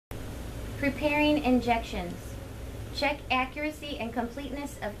Preparing injections. Check accuracy and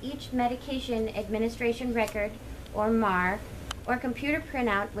completeness of each medication administration record, or MAR, or computer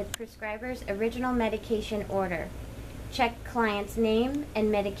printout with prescriber's original medication order. Check client's name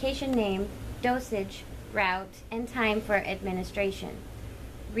and medication name, dosage, route, and time for administration.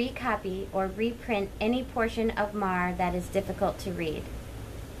 Recopy or reprint any portion of MAR that is difficult to read.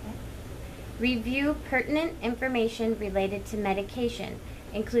 Review pertinent information related to medication,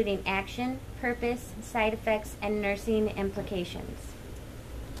 including action, purpose, side effects, and nursing implications.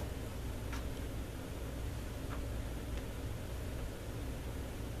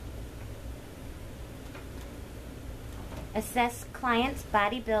 Assess client's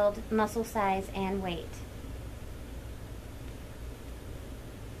body build, muscle size, and weight.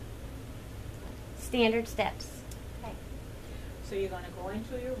 Standard steps. Okay. So you're going to go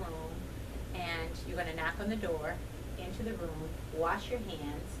into your room and you're going to knock on the door into the room, wash your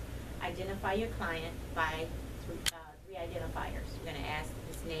hands, identify your client by three identifiers. You're going to ask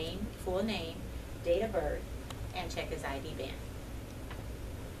his name, full name, date of birth, and check his ID band.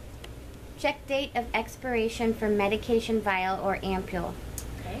 Check date of expiration for medication vial or ampule.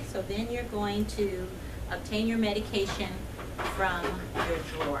 Okay, so then you're going to obtain your medication from your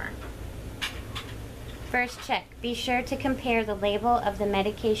drawer. First check. Be sure to compare the label of the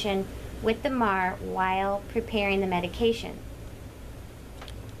medication with the MAR while preparing the medication.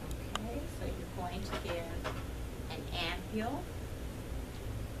 Okay, so you're going to give an ampule,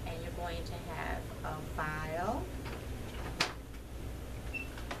 and you're going to have a vial,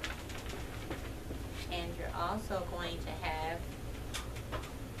 and you're also going to have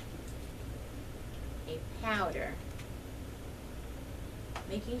a powder,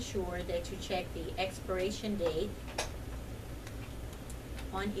 making sure that you check the expiration date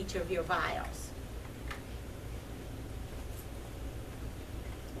on each of your vials.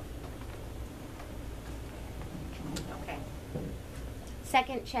 Okay.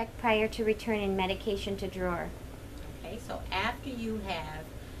 Second check prior to returning medication to drawer. Okay, so after you have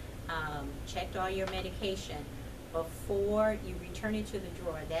checked all your medication, before you return it to the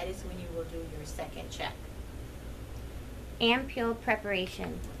drawer, that is when you will do your second check. Ampule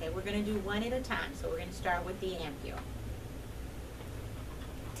preparation. Okay, we're going to do one at a time, so we're going to start with the ampule.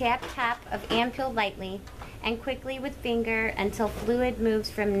 Tap top of ampule lightly and quickly with finger until fluid moves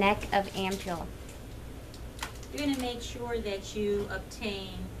from neck of ampule. You're going to make sure that you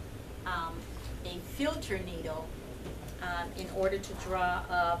obtain a filter needle in order to draw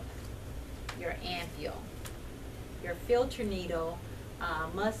up your ampule. Your filter needle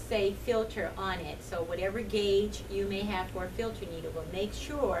must say filter on it, so whatever gauge you may have for a filter needle, but make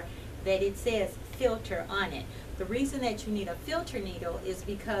sure that it says filter on it. The reason that you need a filter needle is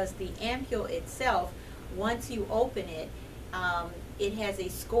because the ampule itself, once you open it, it has a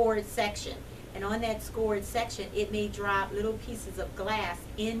scored section, and on that scored section it may drop little pieces of glass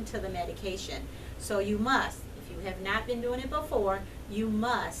into the medication. So you must, if you have not been doing it before, you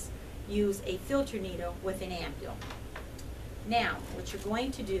must use a filter needle with an ampule. Now, what you're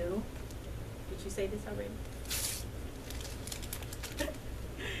going to do, did you say this already?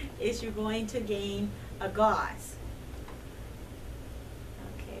 Is you're going to gain a gauze.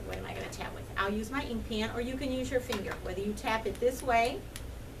 Okay, what am I going to tap with? I'll use my ink pen, or you can use your finger. Whether you tap it this way,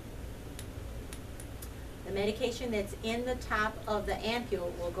 the medication that's in the top of the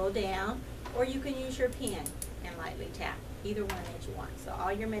ampule will go down, or you can use your pen and lightly tap. Either one that you want. So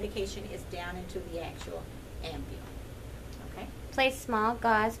all your medication is down into the actual ampule. Okay? Place small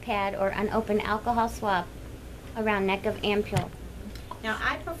gauze pad or unopened alcohol swab around neck of ampule. Now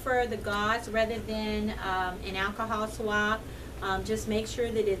I prefer the gauze rather than an alcohol swab. Just make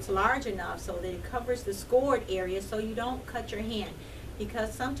sure that it's large enough so that it covers the scored area so you don't cut your hand,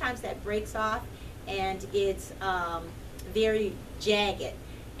 because sometimes that breaks off and it's very jagged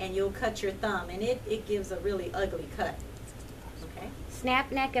and you'll cut your thumb and it gives a really ugly cut. Okay?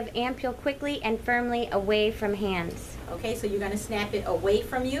 Snap neck of ampule quickly and firmly away from hands. Okay, so you're going to snap it away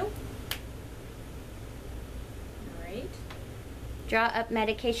from you. Draw up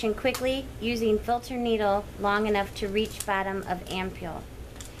medication quickly using filter needle long enough to reach bottom of ampule.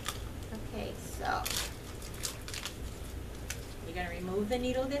 Okay, so you're going to remove the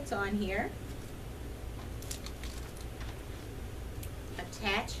needle that's on here.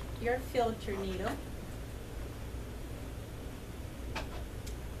 Attach your filter needle.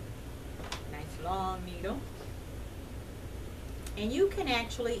 Nice long needle. And you can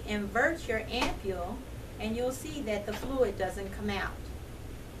actually invert your ampule, and you'll see that the fluid doesn't come out.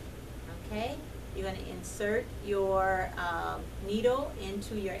 Okay, you're going to insert your needle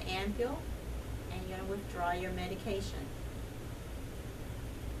into your ampule, and you're going to withdraw your medication.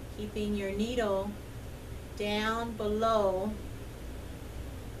 keeping your needle down below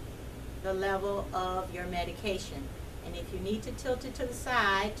the level of your medication. And if you need to tilt it to the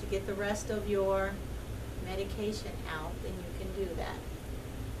side to get the rest of your medication out, then you can do that.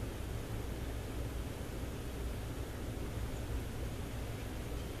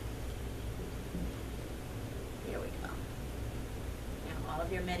 Here we go. Now all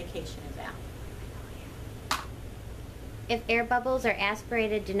of your medication is out. If air bubbles are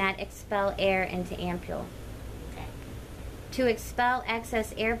aspirated, do not expel air into ampule. Okay. To expel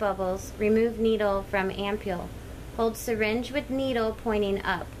excess air bubbles, remove needle from ampule. Hold syringe with needle pointing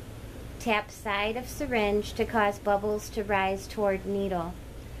up. Tap side of syringe to cause bubbles to rise toward needle.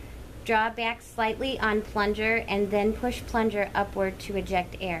 Draw back slightly on plunger and then push plunger upward to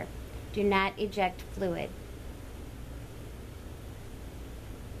eject air. Do not eject fluid.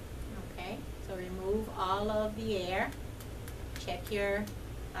 Okay, so remove all of the air. Check your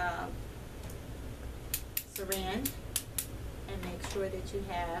syringe and make sure that you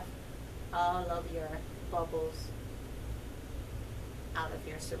have all of your bubbles out of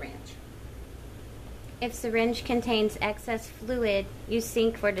your syringe. If syringe contains excess fluid, use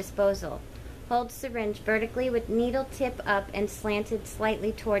sink for disposal. Hold syringe vertically with needle tip up and slanted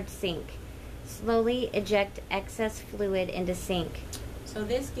slightly toward sink. Slowly eject excess fluid into sink. So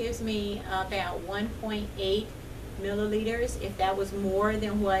this gives me about 1.8 milliliters. If that was more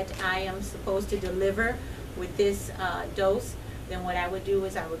than what I am supposed to deliver with this dose, then what I would do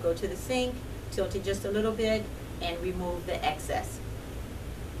is I would go to the sink, tilt it just a little bit, and remove the excess.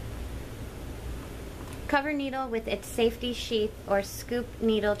 Cover needle with its safety sheath or scoop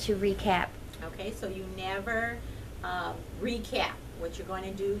needle to recap. Okay, so you never recap. What you're going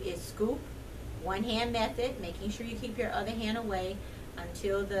to do is scoop, one hand method, making sure you keep your other hand away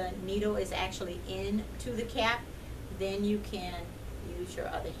until the needle is actually into the cap. Then you can use your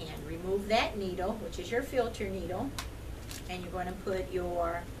other hand. Remove that needle, which is your filter needle, and you're going to put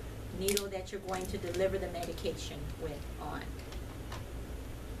your needle that you're going to deliver the medication with on.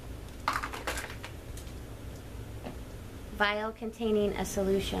 Vial containing a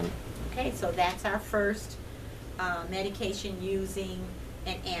solution. Okay, so that's our first medication using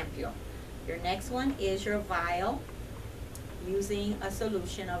an ampule. Your next one is your vial using a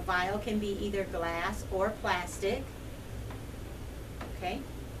solution. A vial can be either glass or plastic. Okay.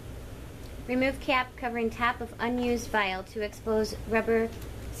 Remove cap covering top of unused vial to expose rubber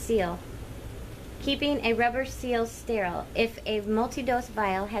seal. Keeping a rubber seal sterile. If a multi-dose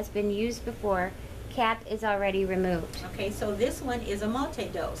vial has been used before, cap is already removed. Okay, so this one is a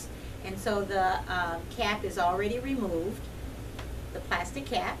multi-dose, and so the cap is already removed, the plastic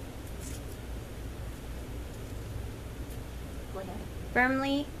cap. Go ahead.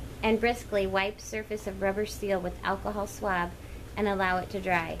 Firmly and briskly wipe surface of rubber seal with alcohol swab and allow it to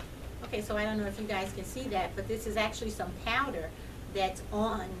dry. Okay, so I don't know if you guys can see that, but this is actually some powder that's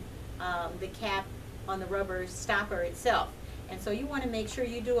on the cap on the rubber stopper itself. And so you want to make sure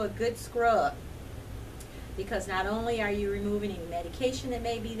you do a good scrub, because not only are you removing any medication that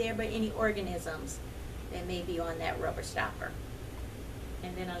may be there, but any organisms that may be on that rubber stopper.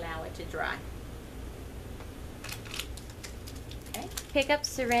 And then allow it to dry. Okay. Pick up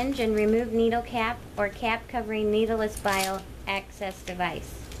syringe and remove needle cap or cap covering needleless vial access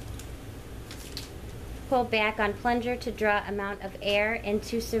device. Pull back on plunger to draw amount of air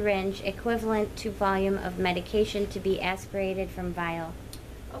into syringe equivalent to volume of medication to be aspirated from vial.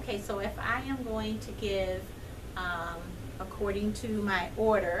 Okay, so if I am going to give, according to my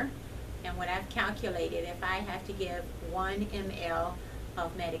order and what I've calculated, if I have to give 1 ml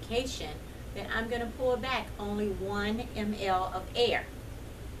of medication, then I'm going to pull back only 1 ml of air,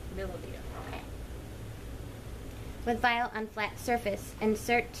 milliliter. Okay. With vial on flat surface,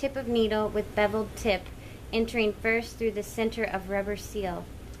 insert tip of needle with beveled tip, entering first through the center of rubber seal.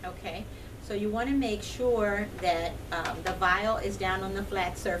 Okay, so you want to make sure that the vial is down on the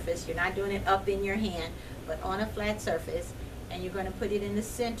flat surface. You're not doing it up in your hand, but on a flat surface, and you're going to put it in the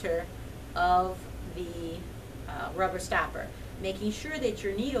center of the rubber stopper, making sure that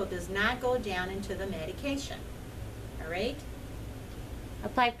your needle does not go down into the medication. All right?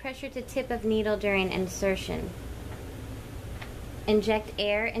 Apply pressure to tip of needle during insertion. Inject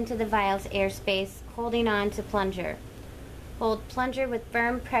air into the vial's airspace, holding on to plunger. Hold plunger with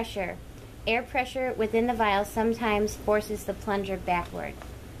firm pressure. Air pressure within the vial sometimes forces the plunger backward.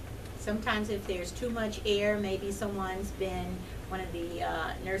 Sometimes if there's too much air, maybe one of the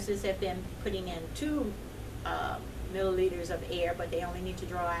nurses have been putting in 2 milliliters of air, but they only need to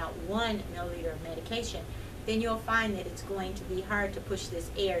draw out 1 milliliter of medication, then you'll find that it's going to be hard to push this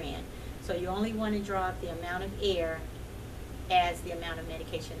air in. So you only want to draw out the amount of air as the amount of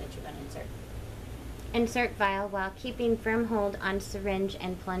medication that you're going to insert. Insert vial while keeping firm hold on syringe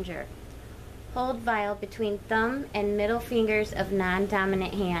and plunger. Hold vial between thumb and middle fingers of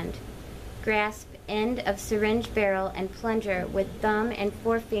non-dominant hand. Grasp end of syringe barrel and plunger with thumb and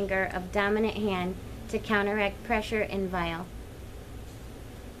forefinger of dominant hand to counteract pressure in vial.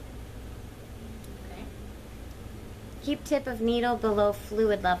 Okay. Keep tip of needle below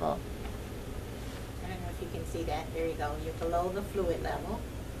fluid level. I don't know if you can see that. There you go. You're below the fluid level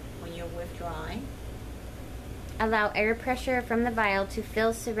when you're withdrawing. Allow air pressure from the vial to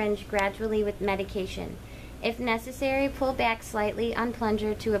fill syringe gradually with medication. If necessary, pull back slightly on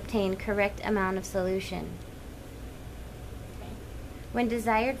plunger to obtain correct amount of solution. Okay. When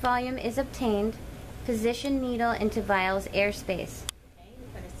desired volume is obtained, position needle into vial's airspace. Okay,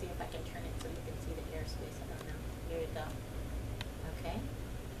 I'm going to see if I can turn it so you can see the airspace. I don't know. Here you go. Okay.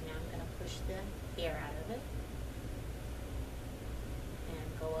 Now I'm going to push the air out of it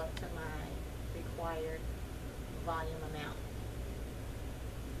and go up to my required volume amount.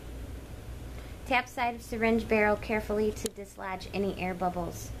 Tap side of syringe barrel carefully to dislodge any air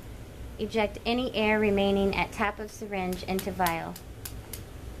bubbles. Eject any air remaining at top of syringe into vial.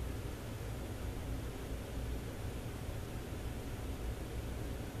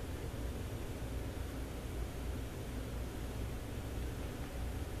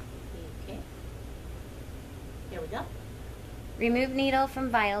 Okay. Here we go. Remove needle from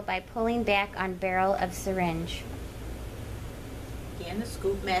vial by pulling back on barrel of syringe. Again, the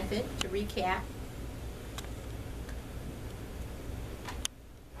scoop method to recap.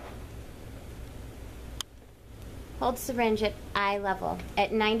 Hold syringe at eye level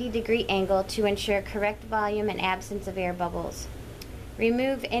at 90-degree angle to ensure correct volume and absence of air bubbles.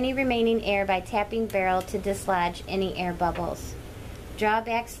 Remove any remaining air by tapping barrel to dislodge any air bubbles. Draw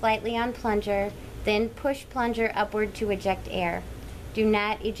back slightly on plunger, then push plunger upward to eject air. Do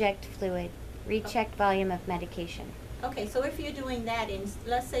not eject fluid. Recheck volume of medication. Okay, so if you're doing that, and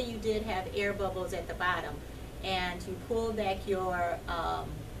let's say you did have air bubbles at the bottom, and you pull back your,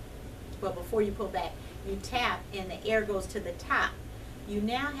 well, before you pull back, you tap and the air goes to the top. You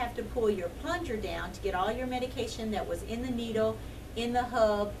now have to pull your plunger down to get all your medication that was in the needle, in the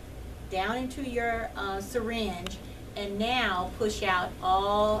hub, down into your syringe, and now push out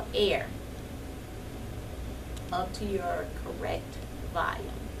all air up to your correct volume.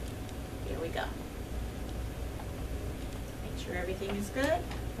 Here we go. Make sure everything is good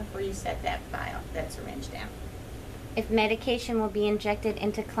before you set that syringe down. If medication will be injected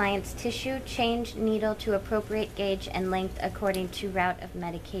into client's tissue, change needle to appropriate gauge and length according to route of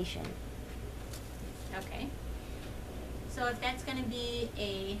medication. Okay. So if that's going to be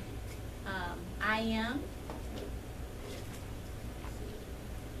a IM,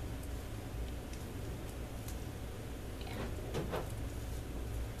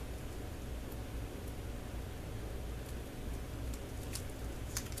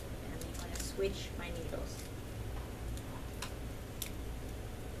 I'm going to switch my needles.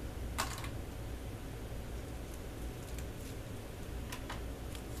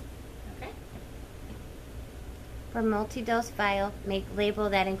 Okay. For multi-dose vial, make label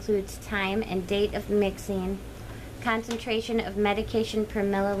that includes time and date of mixing, concentration of medication per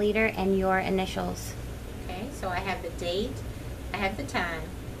milliliter, and your initials. Okay, so I have the date, I have the time,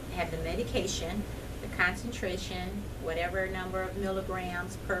 I have the medication, the concentration, whatever number of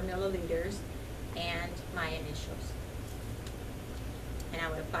milligrams per milliliters, and my initials. And I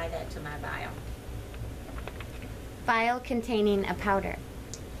would apply that to my vial. Vial containing a powder.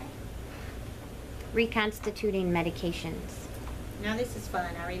 Reconstituting medications. Now this is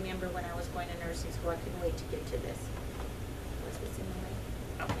fun. I remember when I was going to nursing school, I couldn't wait to get to this. Was this in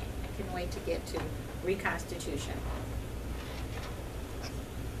the way? Okay, I couldn't wait to get to reconstitution.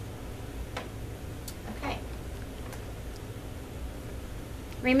 Okay.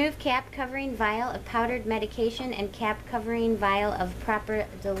 Remove cap covering vial of powdered medication and cap covering vial of proper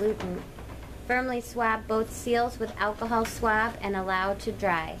diluent. Firmly swab both seals with alcohol swab and allow to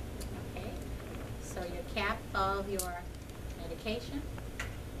dry. Okay. So your cap of your medication,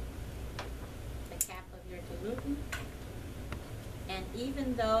 the cap of your diluent, and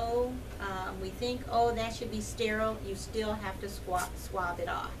even though we think, oh, that should be sterile, you still have to swab it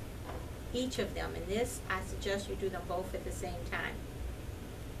off. Each of them. And this, I suggest you do them both at the same time.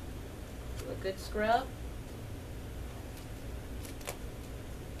 Do a good scrub.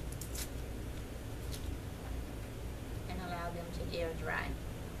 And allow them to air dry.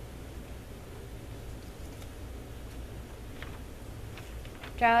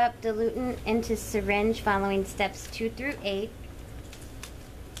 Draw up diluent into syringe following steps 2 through 8.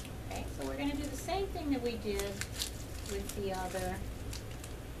 Okay, so we're going to do the same thing that we did with the other.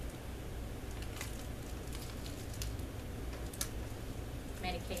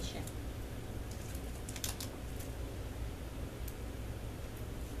 Medication.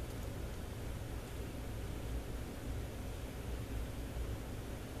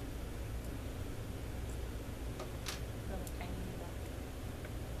 Little tiny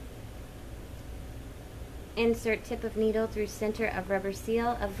needle. Insert tip of needle through center of rubber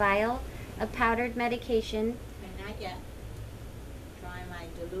seal of vial of powdered medication. And not yet. Drawing my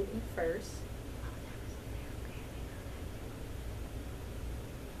diluent first.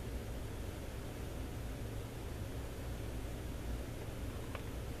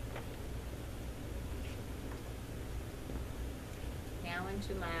 Now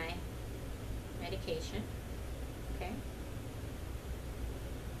into my medication. Okay.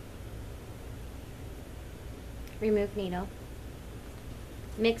 Remove needle.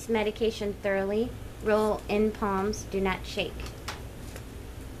 Mix medication thoroughly. Roll in palms. Do not shake.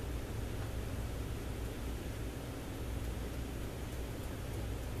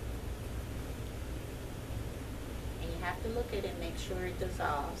 And you have to look at it and make sure it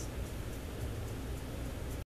dissolves.